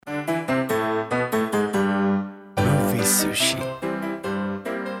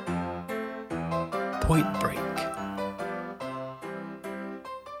Point Break.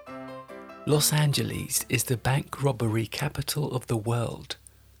 Los Angeles is the bank robbery capital of the world.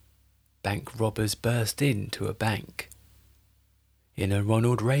 Bank robbers burst into a bank. In a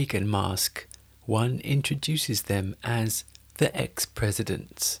Ronald Reagan mask, one introduces them as the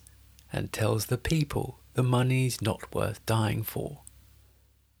ex-presidents and tells the people the money's not worth dying for.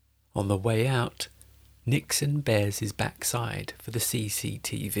 On the way out, Nixon bares his backside for the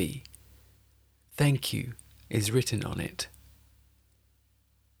CCTV. "Thank you" is written on it.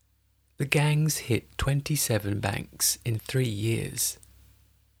 The gangs hit 27 banks in 3 years.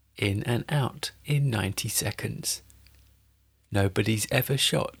 In and out in 90 seconds. Nobody's ever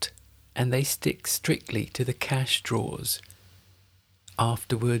shot, and they stick strictly to the cash drawers.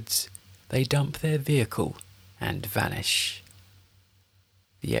 Afterwards, they dump their vehicle and vanish.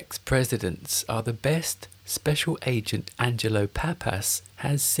 The ex-presidents are the best Special Agent Angelo Pappas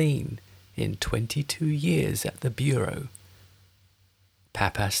has seen in 22 years at the Bureau.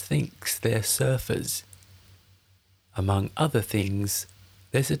 Pappas thinks they're surfers. Among other things,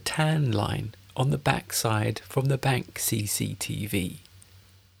 there's a tan line on the backside from the bank CCTV.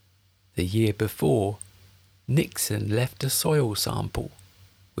 The year before, Nixon left a soil sample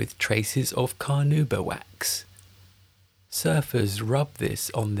with traces of carnauba wax. Surfers rub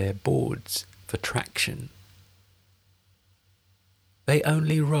this on their boards for traction. They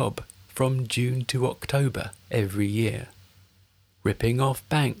only rob from June to October every year, ripping off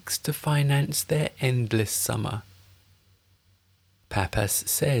banks to finance their endless summer. Pappas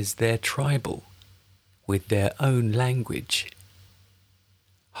says they're tribal, with their own language.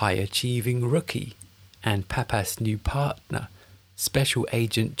 High-achieving rookie and Pappas' new partner, Special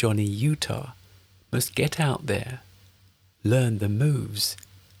Agent Johnny Utah, must get out there, learn the moves,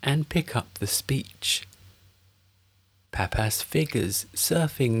 and pick up the speech. Pappas figures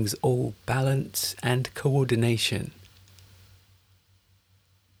surfing's all balance and coordination.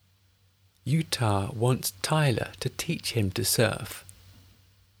 Utah wants Tyler to teach him to surf.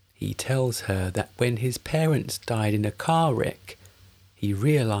 He tells her that when his parents died in a car wreck, he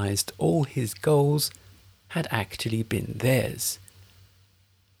realized all his goals had actually been theirs.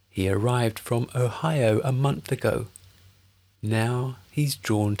 He arrived from Ohio a month ago. Now he's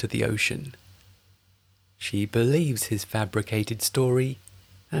drawn to the ocean. She believes his fabricated story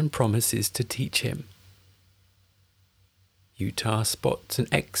and promises to teach him. Utah spots an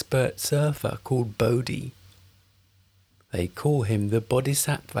expert surfer called Bodie. They call him the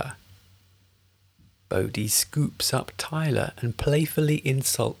Bodhisattva. Bodie scoops up Tyler and playfully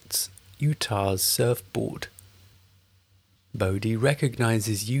insults Utah's surfboard. Bodie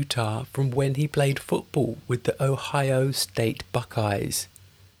recognizes Utah from when he played football with the Ohio State Buckeyes.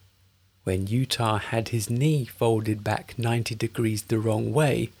 When Utah had his knee folded back 90 degrees the wrong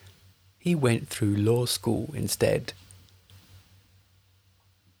way, he went through law school instead.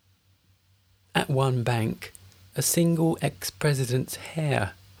 At one bank, a single ex-president's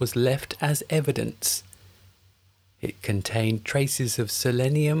hair was left as evidence. It contained traces of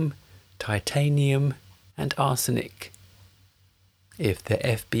selenium, titanium, and arsenic. If the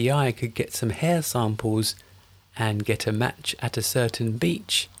FBI could get some hair samples and get a match at a certain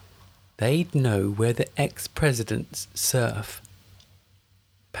beach, they'd know where the ex-presidents surf.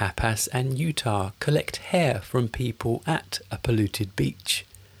 Pappas and Utah collect hair from people at a polluted beach.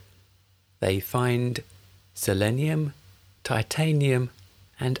 They find selenium, titanium,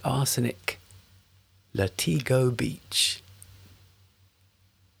 and arsenic. Latigo Beach.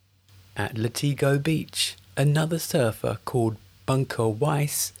 At Latigo Beach, another surfer called Bunker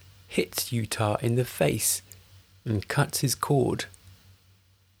Weiss hits Utah in the face and cuts his cord.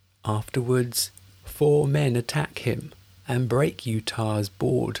 Afterwards, 4 men attack him and break Utah's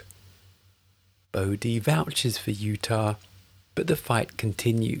board. Bodie vouches for Utah, but the fight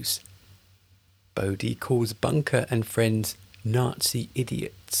continues. Bodie calls Bunker and friends Nazi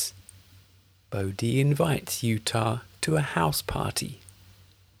idiots. Bodie invites Utah to a house party.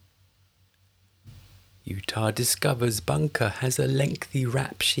 Utah discovers Bunker has a lengthy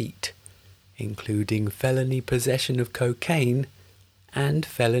rap sheet, including felony possession of cocaine and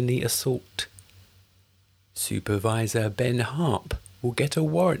felony assault. Supervisor Ben Harp will get a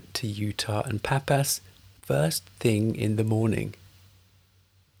warrant to Utah and Pappas first thing in the morning.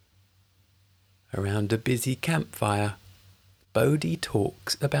 Around a busy campfire, Bodie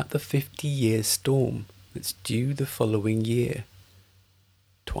talks about the 50-year storm that's due the following year.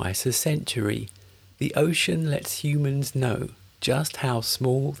 Twice a century, the ocean lets humans know just how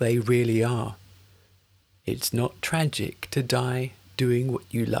small they really are. It's not tragic to die doing what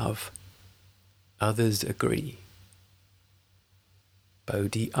you love. Others agree.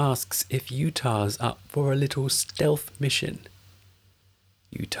 Bodhi asks if Utah's up for a little stealth mission.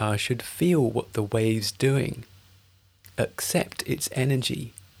 Utah should feel what the wave's doing, accept its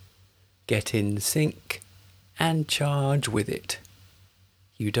energy, get in sync, and charge with it.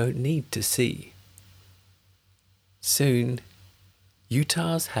 You don't need to see. Soon,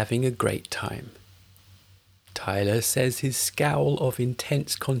 Utah's having a great time. Tyler says his scowl of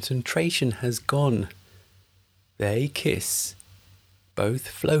intense concentration has gone. They kiss, both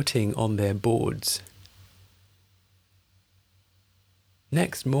floating on their boards.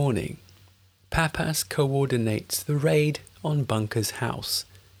 Next morning, Papas coordinates the raid on Bunker's house.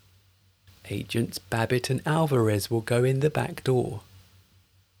 Agents Babbitt and Alvarez will go in the back door.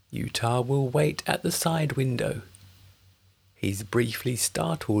 Utah will wait at the side window. He's briefly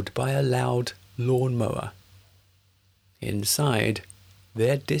startled by a loud lawnmower. Inside,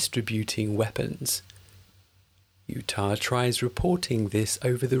 they're distributing weapons. Utah tries reporting this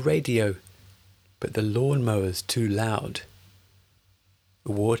over the radio, but the lawnmower's too loud.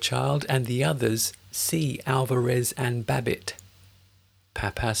 Warchild and the others see Alvarez and Babbitt.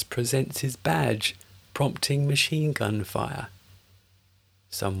 Papas presents his badge, prompting machine gun fire.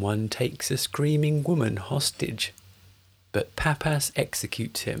 Someone takes a screaming woman hostage, but Papas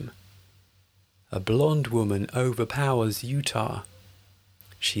executes him. A blonde woman overpowers Utah.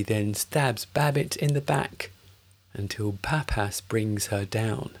 She then stabs Babbitt in the back until Papas brings her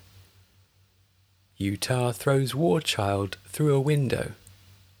down. Utah throws Warchild through a window.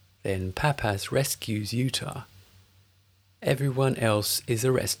 Then Papas rescues Utah. Everyone else is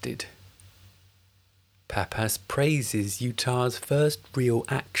arrested. Papas praises Utah's first real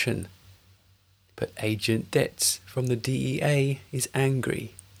action, but Agent Detz from the DEA is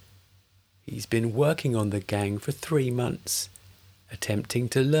angry. He's been working on the gang for 3 months, attempting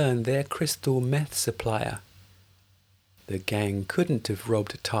to learn their crystal meth supplier. The gang couldn't have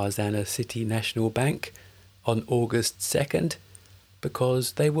robbed Tarzana City National Bank on August 2nd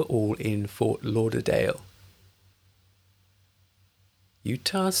because they were all in Fort Lauderdale.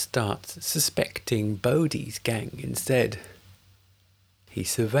 Utah starts suspecting Bodhi's gang instead. He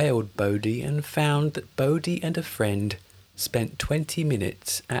surveilled Bodhi and found that Bodhi and a friend spent 20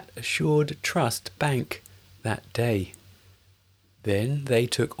 minutes at Assured Trust Bank that day. Then they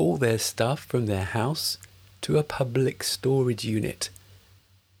took all their stuff from their house to a public storage unit.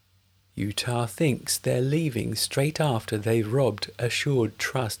 Utah thinks they're leaving straight after they've robbed Assured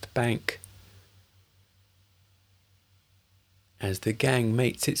Trust Bank. As the gang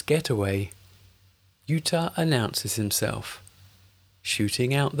makes its getaway, Utah announces himself,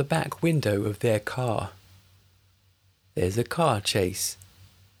 shooting out the back window of their car. There's a car chase,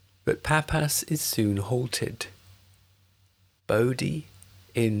 but Papas is soon halted. Bodhi,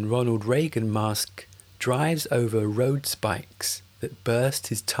 in Ronald Reagan mask, drives over road spikes that burst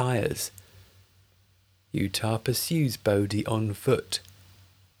his tires. Utah pursues Bodhi on foot.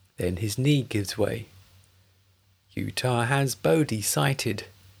 Then his knee gives way. Utah has Bodhi sighted,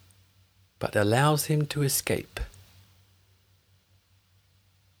 but allows him to escape.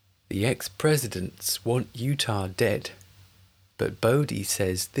 The ex-presidents want Utah dead, but Bodhi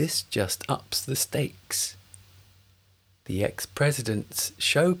says this just ups the stakes. The ex-presidents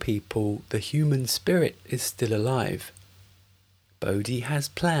show people the human spirit is still alive. Bodhi has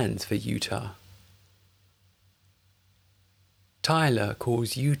plans for Utah. Tyler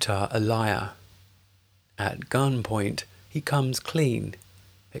calls Utah a liar. At gunpoint, he comes clean,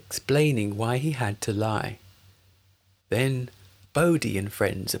 explaining why he had to lie. Then, Bodhi and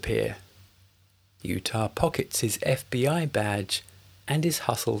friends appear. Utah pockets his FBI badge and is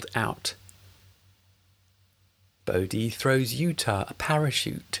hustled out. Bodhi throws Utah a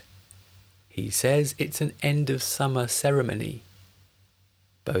parachute. He says it's an end-of-summer ceremony.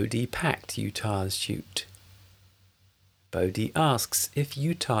 Bodhi packed Utah's chute. Bodhi asks if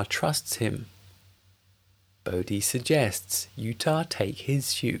Utah trusts him. Bodhi suggests Utah take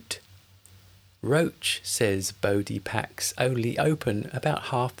his chute. Roach says Bodhi packs only open about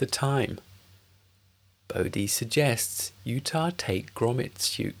half the time. Bodhi suggests Utah take Gromit's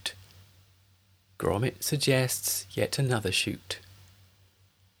chute. Gromit suggests yet another chute.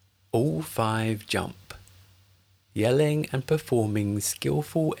 All 5 jump, yelling and performing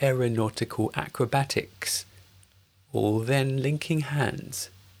skillful aeronautical acrobatics, all then linking hands.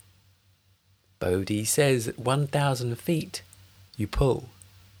 Bodhi says at 1,000 feet, you pull.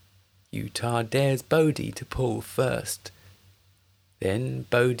 Utah dares Bodhi to pull first. Then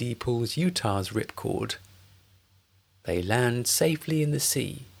Bodhi pulls Utah's ripcord. They land safely in the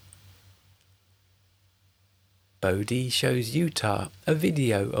sea. Bodhi shows Utah a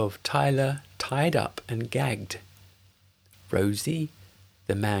video of Tyler tied up and gagged. Rosie,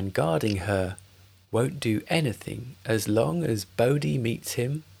 The man guarding her won't do anything as long as Bodhi meets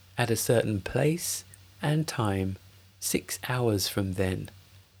him at a certain place and time 6 hours from then.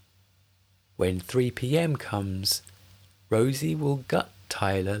 When 3 p.m. comes, Rosie will gut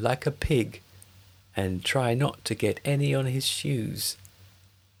Tyler like a pig and try not to get any on his shoes.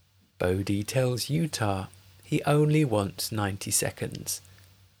 Bodhi tells Utah he only wants 90 seconds.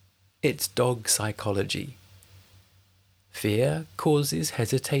 It's dog psychology. Fear causes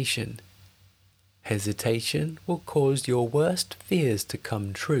hesitation. Hesitation will cause your worst fears to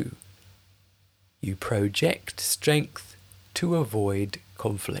come true. You project strength to avoid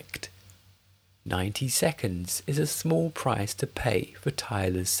conflict. 90 seconds is a small price to pay for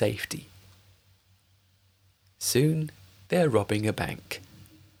Tyler's safety. Soon, they're robbing a bank.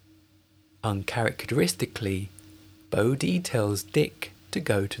 Uncharacteristically, Bodhi tells Dick to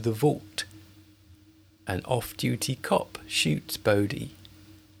go to the vault. An off-duty cop shoots Bodhi.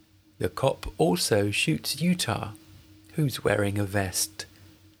 The cop also shoots Utah, who's wearing a vest.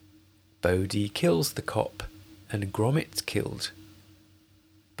 Bodhi kills the cop, and Gromit's killed.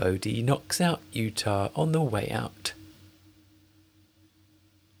 Bodhi knocks out Utah on the way out.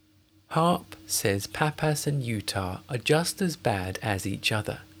 Harp says Papas and Utah are just as bad as each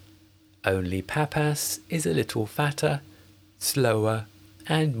other. Only Papas is a little fatter, slower,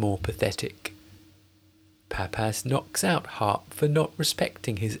 and more pathetic. Papas knocks out Harp for not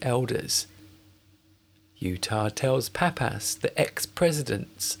respecting his elders. Utah tells Papas the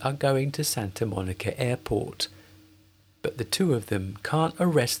ex-presidents are going to Santa Monica Airport, but the two of them can't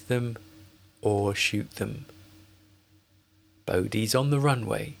arrest them or shoot them. Bodhi's on the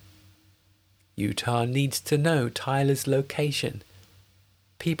runway. Utah needs to know Tyler's location.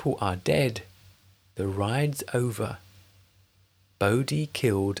 People are dead. The ride's over. Bodhi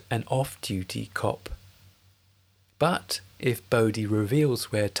killed an off-duty cop. But if Bodhi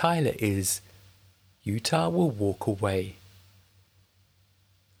reveals where Tyler is, Utah will walk away.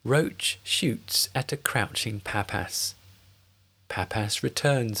 Roach shoots at a crouching Papas. Papas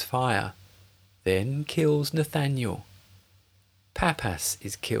returns fire, then kills Nathaniel. Papas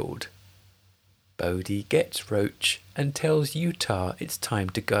is killed. Bodhi gets Roach and tells Utah it's time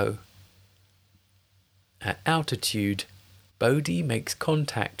to go. At altitude, Bodhi makes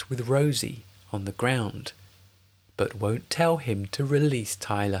contact with Rosie on the ground, but won't tell him to release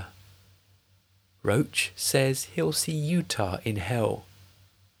Tyler. Roach says he'll see Utah in hell,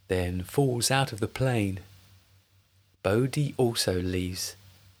 then falls out of the plane. Bodhi also leaves.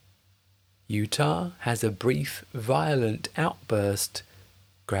 Utah has a brief, violent outburst,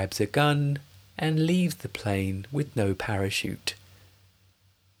 grabs a gun, and leaves the plane with no parachute.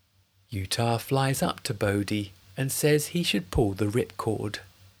 Utah flies up to Bodhi and says he should pull the ripcord.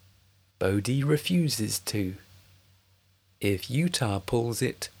 Bodhi refuses to. If Utah pulls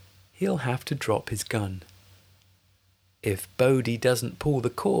it, he'll have to drop his gun. If Bodhi doesn't pull the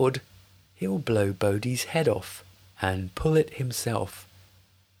cord, he'll blow Bodhi's head off and pull it himself.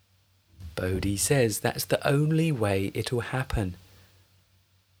 Bodhi says that's the only way it'll happen.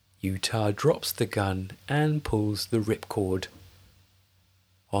 Utah drops the gun and pulls the ripcord.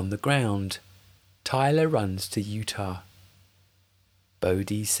 On the ground, Tyler runs to Utah.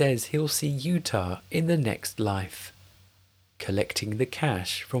 Bodhi says he'll see Utah in the next life, collecting the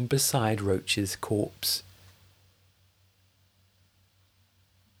cash from beside Roach's corpse.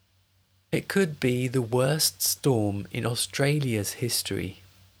 It could be the worst storm in Australia's history,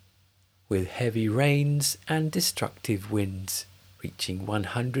 with heavy rains and destructive winds reaching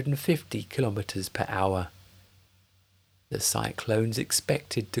 150 kilometers per hour. The cyclone's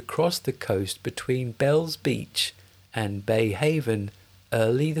expected to cross the coast between Bells Beach and Bay Haven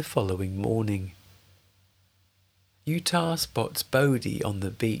early the following morning. Utah spots Bodhi on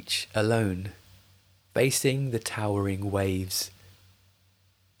the beach alone, facing the towering waves.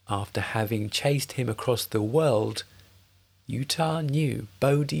 After having chased him across the world, Utah knew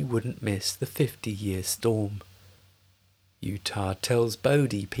Bodhi wouldn't miss the 50-year storm. Utah tells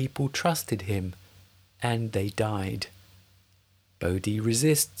Bodhi people trusted him, and they died. Bodhi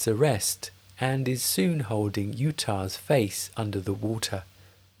resists arrest and is soon holding Utah's face under the water.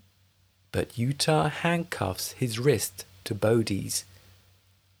 But Utah handcuffs his wrist to Bodhi's.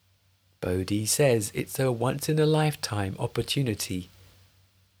 Bodhi says it's a once-in-a-lifetime opportunity.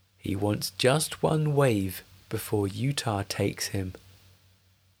 He wants just one wave before Utah takes him.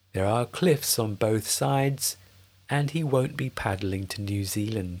 There are cliffs on both sides, and he won't be paddling to New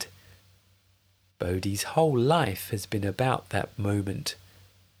Zealand. Bodhi's whole life has been about that moment.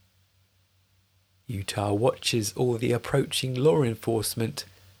 Utah watches all the approaching law enforcement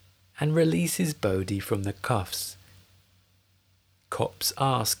and releases Bodhi from the cuffs. Cops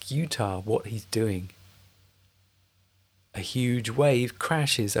ask Utah what he's doing. A huge wave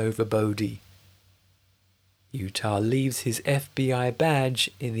crashes over Bodie. Utah leaves his FBI badge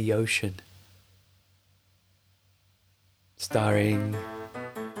in the ocean. Starring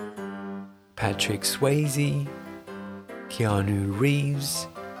Patrick Swayze, Keanu Reeves,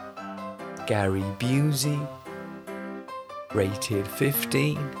 Gary Busey. Rated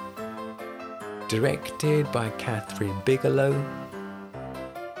 15. Directed by Catherine Bigelow.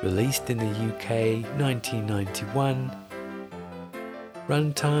 Released in the UK 1991.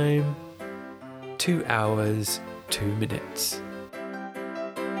 Runtime 2 hours 2 minutes.